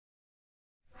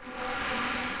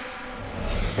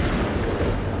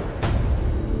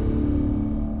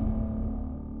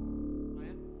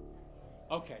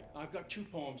I've got two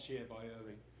poems here by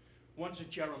Irving. One's a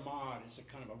Jeremiad, it's a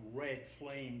kind of a red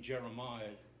flame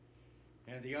Jeremiad.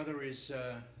 And the other is,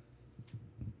 a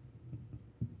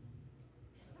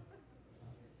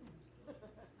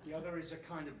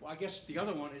kind of, I guess the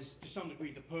other one is to some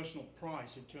degree the personal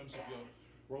price in terms of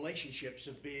your relationships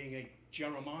of being a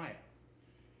Jeremiah.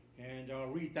 And I'll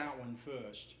read that one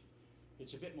first.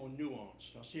 It's a bit more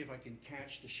nuanced. I'll see if I can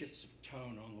catch the shifts of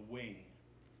tone on the wing.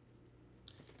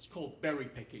 It's called Berry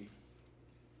Picking.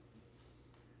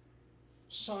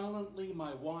 Silently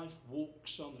my wife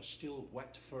walks on the still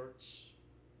wet ferts.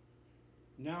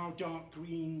 Now dark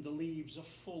green the leaves are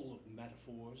full of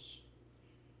metaphors.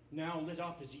 Now lit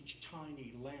up as each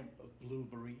tiny lamp of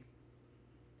blueberry.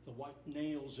 The white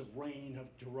nails of rain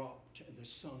have dropped and the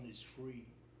sun is free.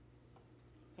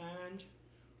 And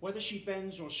whether she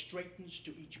bends or straightens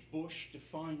to each bush to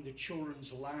find the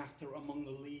children's laughter among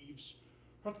the leaves,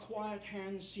 her quiet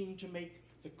hands seem to make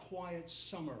the quiet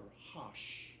summer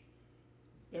hush.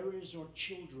 Berries or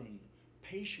children,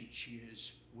 patient she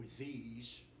is with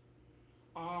these.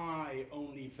 I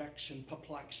only vex and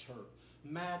perplex her.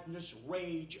 Madness,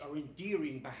 rage are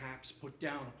endearing perhaps put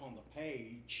down upon the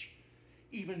page.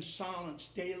 Even silence,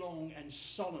 day-long and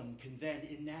sullen, can then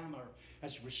enamor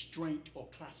as restraint or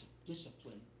classic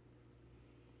discipline.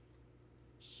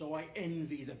 So I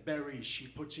envy the berries she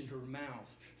puts in her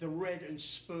mouth, the red and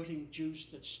spurting juice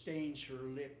that stains her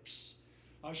lips.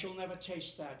 I shall never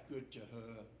taste that good to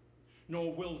her,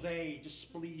 nor will they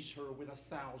displease her with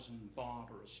 1,000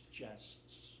 barbarous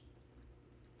jests.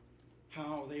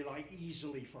 How they lie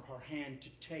easily for her hand to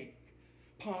take,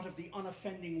 part of the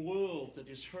unoffending world that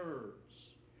is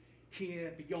hers.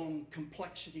 Here, beyond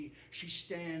complexity, she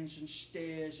stands and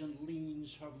stares and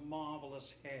leans her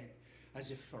marvelous head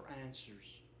as if for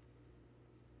answers.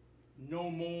 No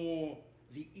more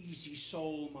the easy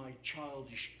soul my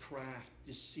childish craft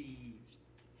deceived,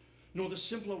 nor the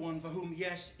simpler one for whom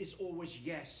yes is always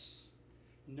yes.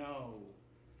 No,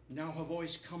 now her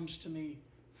voice comes to me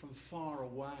from far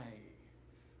away,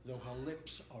 though her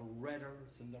lips are redder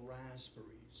than the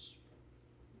raspberries.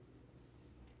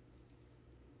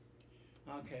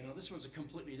 Okay, now this was a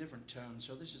completely different tone,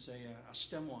 so this is a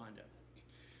stem winder.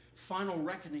 Final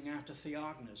reckoning after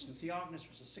Theognis, and Theognis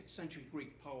was a 6th century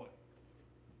Greek poet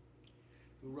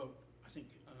who wrote, I think,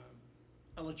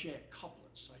 elegiac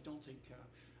couplets. I don't think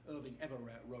Irving ever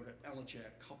wrote an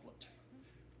elegiac couplet,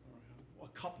 or a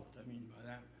couplet, I mean by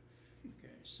that.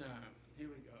 Okay, so here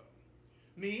we go.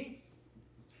 Me,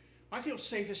 I feel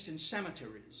safest in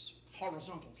cemeteries.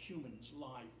 Horizontal humans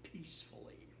lie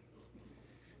peacefully.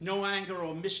 No anger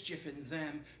or mischief in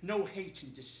them, no hate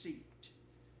and deceit.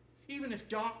 Even if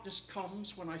darkness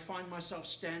comes when I find myself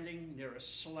standing near a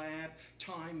slab,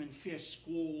 time and fierce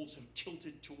squalls have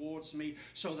tilted towards me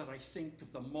so that I think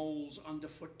of the moles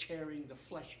underfoot tearing the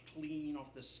flesh clean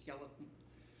off the skeleton.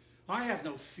 I have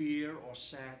no fear or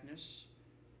sadness.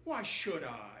 Why should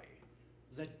I?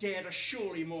 The dead are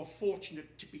surely more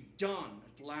fortunate to be done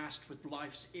at last with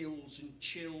life's ills and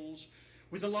chills,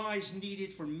 with the lies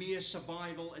needed for mere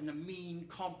survival and the mean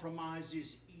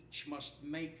compromises each must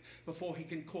make before he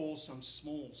can call some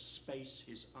small space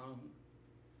his own.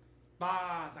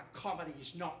 Bah, the comedy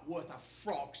is not worth a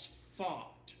frog's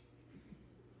fart.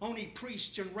 Only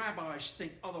priests and rabbis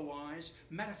think otherwise,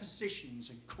 metaphysicians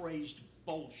and crazed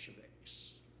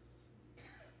Bolsheviks.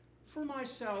 For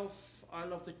myself, I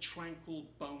love the tranquil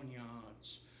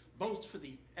boneyards, both for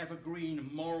the evergreen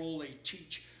moral they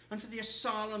teach and for the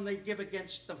asylum they give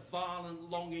against the violent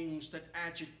longings that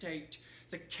agitate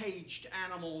the caged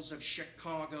animals of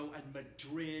Chicago and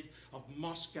Madrid, of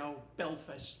Moscow,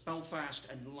 Belfast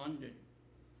and London.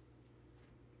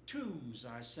 Tombs,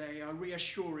 I say, are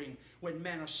reassuring when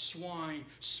men are swine,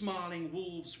 smiling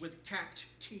wolves with capped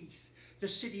teeth, the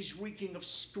cities reeking of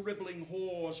scribbling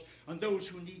whores and those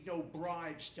who need no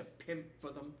bribes to pimp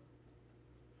for them.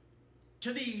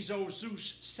 To these, O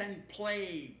Zeus, send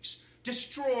plagues,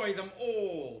 destroy them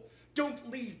all.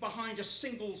 Don't leave behind a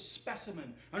single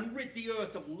specimen and rid the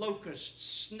earth of locusts,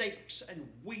 snakes, and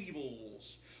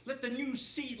weevils. Let the new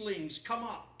seedlings come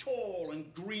up tall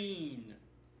and green.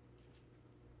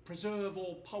 Preserve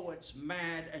all poets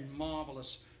mad and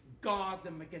marvelous. Guard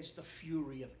them against the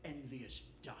fury of envious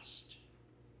dust.